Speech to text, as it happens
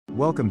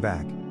Welcome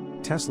back,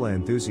 Tesla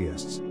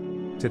enthusiasts.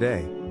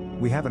 Today,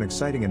 we have an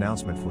exciting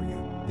announcement for you,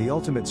 the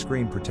ultimate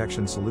screen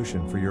protection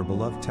solution for your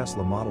beloved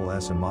Tesla Model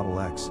S and Model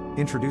X,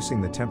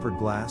 introducing the tempered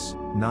glass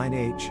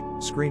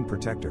 9H screen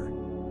protector.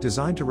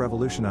 Designed to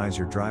revolutionize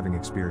your driving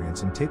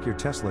experience and take your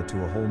Tesla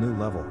to a whole new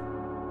level.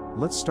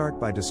 Let's start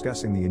by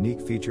discussing the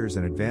unique features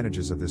and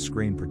advantages of this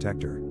screen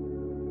protector.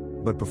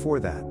 But before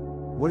that,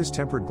 what is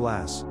tempered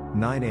glass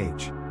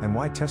 9H, and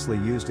why Tesla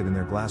used it in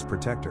their glass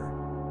protector?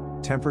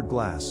 Tempered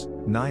glass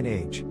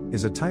 9H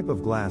is a type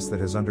of glass that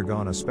has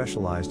undergone a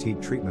specialized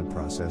heat treatment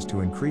process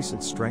to increase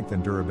its strength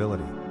and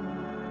durability.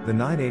 The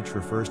 9H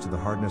refers to the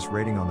hardness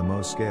rating on the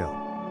Mohs scale,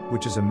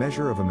 which is a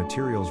measure of a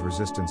material's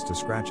resistance to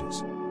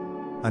scratches.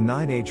 A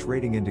 9H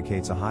rating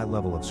indicates a high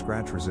level of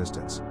scratch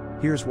resistance.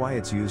 Here's why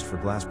it's used for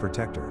glass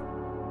protector.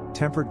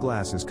 Tempered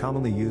glass is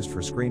commonly used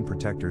for screen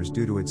protectors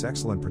due to its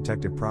excellent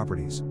protective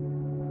properties.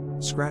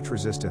 Scratch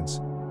resistance.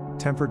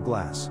 Tempered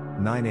glass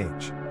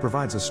 9H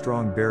provides a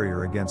strong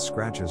barrier against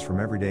scratches from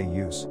everyday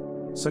use,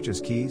 such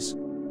as keys,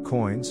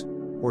 coins,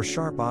 or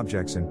sharp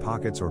objects in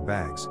pockets or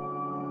bags.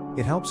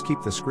 It helps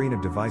keep the screen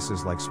of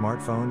devices like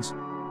smartphones,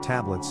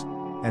 tablets,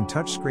 and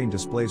touchscreen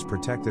displays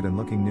protected and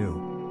looking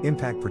new.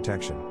 Impact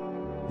protection.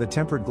 The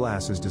tempered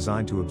glass is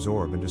designed to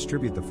absorb and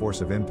distribute the force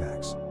of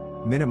impacts,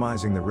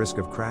 minimizing the risk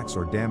of cracks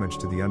or damage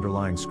to the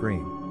underlying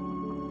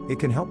screen. It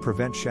can help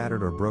prevent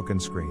shattered or broken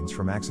screens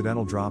from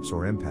accidental drops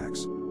or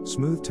impacts.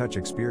 Smooth touch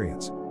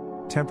experience.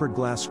 Tempered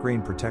glass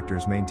screen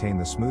protectors maintain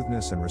the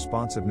smoothness and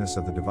responsiveness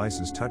of the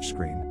device's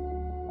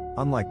touchscreen.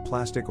 Unlike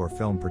plastic or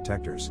film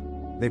protectors,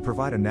 they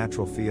provide a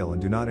natural feel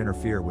and do not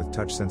interfere with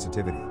touch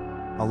sensitivity,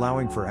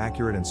 allowing for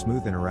accurate and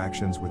smooth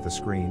interactions with the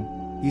screen.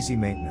 Easy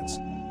maintenance.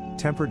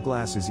 Tempered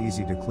glass is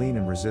easy to clean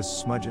and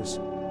resists smudges,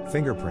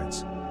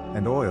 fingerprints,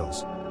 and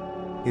oils.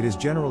 It is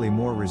generally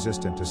more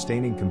resistant to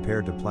staining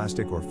compared to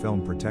plastic or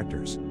film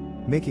protectors,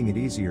 making it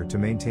easier to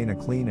maintain a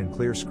clean and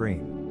clear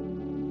screen.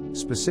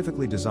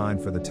 Specifically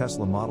designed for the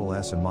Tesla Model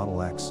S and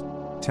Model X,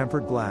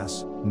 tempered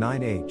glass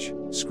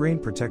 9H screen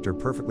protector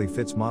perfectly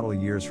fits model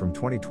years from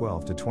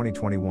 2012 to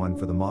 2021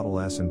 for the Model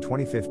S and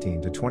 2015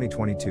 to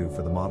 2022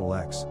 for the Model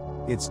X.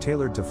 It's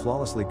tailored to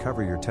flawlessly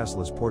cover your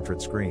Tesla's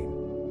portrait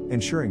screen,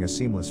 ensuring a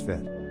seamless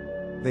fit.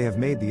 They have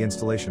made the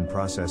installation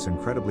process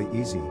incredibly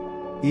easy,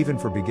 even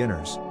for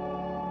beginners.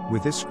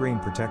 With this screen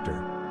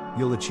protector,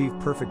 you'll achieve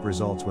perfect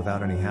results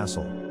without any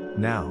hassle.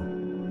 Now,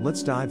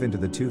 let's dive into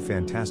the two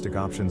fantastic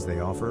options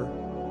they offer: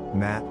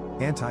 matte,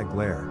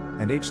 anti-glare,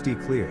 and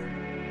HD clear.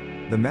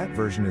 The matte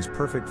version is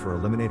perfect for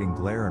eliminating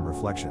glare and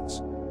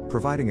reflections,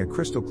 providing a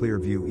crystal clear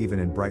view even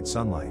in bright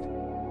sunlight.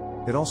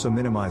 It also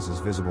minimizes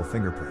visible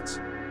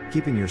fingerprints,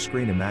 keeping your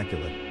screen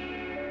immaculate.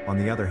 On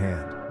the other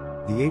hand,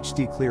 the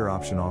HD clear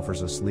option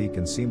offers a sleek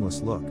and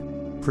seamless look,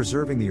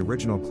 preserving the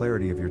original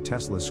clarity of your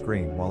Tesla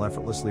screen while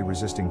effortlessly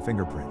resisting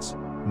fingerprints.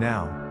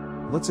 Now,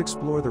 let's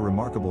explore the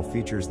remarkable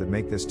features that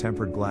make this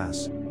tempered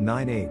glass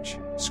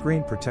 9H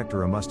screen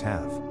protector a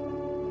must-have.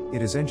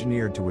 It is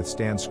engineered to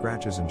withstand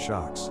scratches and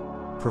shocks,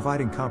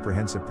 providing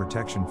comprehensive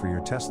protection for your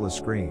Tesla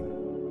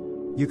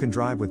screen. You can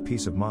drive with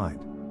peace of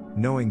mind,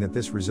 knowing that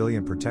this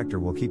resilient protector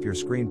will keep your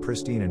screen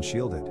pristine and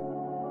shielded.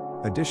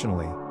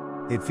 Additionally,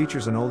 it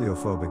features an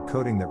oleophobic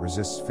coating that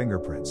resists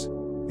fingerprints,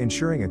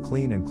 ensuring a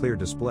clean and clear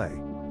display.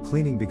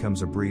 Cleaning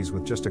becomes a breeze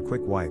with just a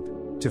quick wipe.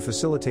 To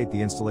facilitate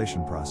the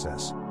installation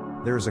process,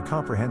 there is a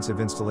comprehensive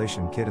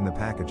installation kit in the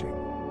packaging.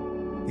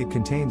 It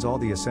contains all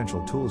the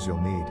essential tools you'll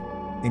need,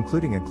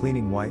 including a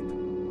cleaning wipe,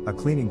 a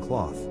cleaning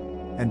cloth,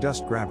 and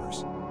dust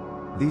grabbers.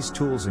 These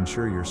tools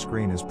ensure your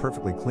screen is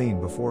perfectly clean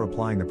before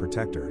applying the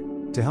protector.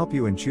 To help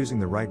you in choosing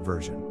the right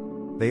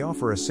version, they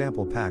offer a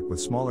sample pack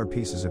with smaller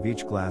pieces of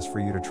each glass for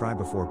you to try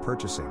before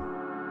purchasing.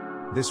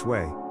 This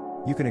way,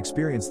 you can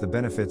experience the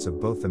benefits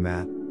of both the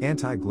matte,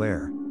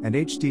 anti-glare, and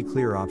HD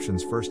clear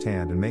options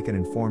firsthand and make an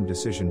informed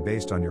decision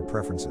based on your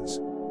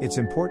preferences. It's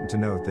important to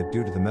note that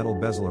due to the metal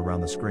bezel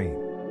around the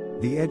screen,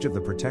 the edge of the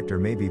protector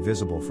may be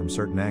visible from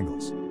certain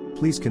angles.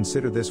 Please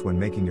consider this when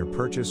making your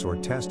purchase or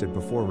test it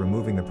before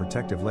removing the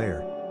protective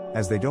layer,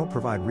 as they don't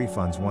provide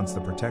refunds once the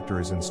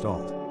protector is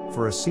installed.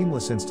 For a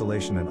seamless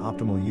installation and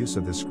optimal use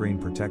of this screen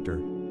protector,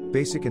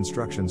 basic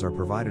instructions are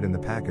provided in the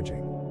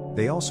packaging.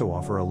 They also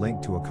offer a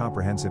link to a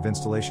comprehensive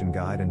installation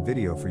guide and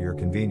video for your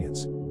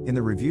convenience. In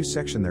the review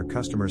section, their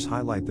customers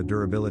highlight the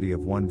durability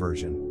of one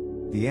version,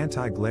 the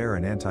anti-glare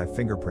and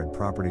anti-fingerprint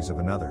properties of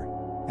another,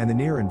 and the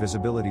near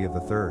invisibility of the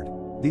third.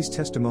 These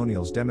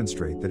testimonials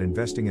demonstrate that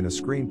investing in a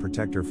screen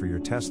protector for your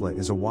Tesla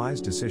is a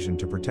wise decision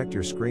to protect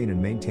your screen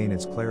and maintain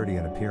its clarity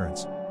and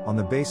appearance, on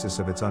the basis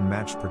of its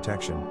unmatched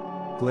protection,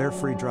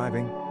 glare-free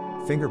driving,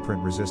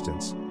 fingerprint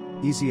resistance,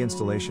 easy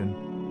installation,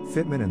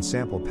 fitment and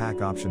sample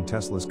pack option.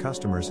 Tesla's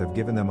customers have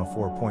given them a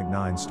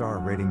 4.9 star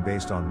rating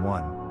based on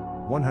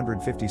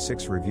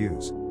 156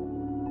 reviews.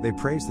 They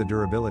praise the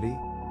durability,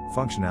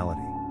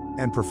 functionality,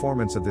 and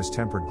performance of this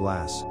tempered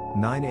glass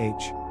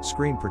 9H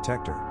screen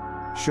protector,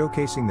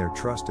 showcasing their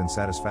trust and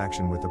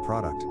satisfaction with the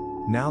product.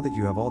 Now that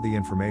you have all the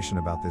information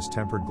about this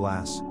tempered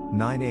glass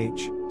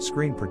 9H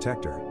screen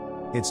protector,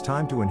 It's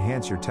time to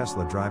enhance your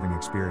Tesla driving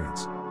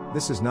experience.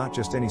 This is not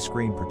just any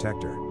screen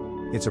protector.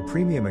 It's a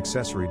premium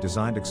accessory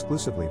designed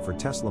exclusively for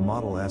Tesla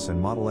Model S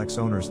and Model X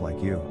owners like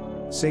you.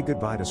 Say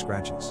goodbye to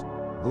scratches,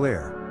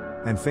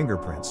 glare, and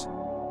fingerprints.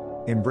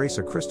 Embrace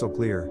a crystal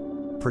clear,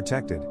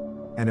 protected,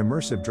 and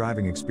immersive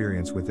driving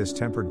experience with this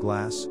tempered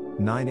glass,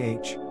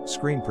 9H,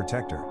 screen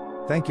protector.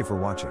 Thank you for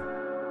watching.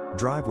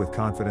 Drive with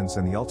confidence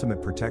and the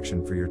ultimate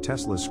protection for your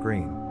Tesla's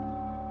screen.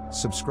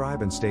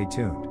 Subscribe and stay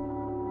tuned.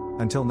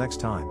 Until next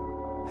time,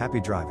 happy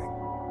driving.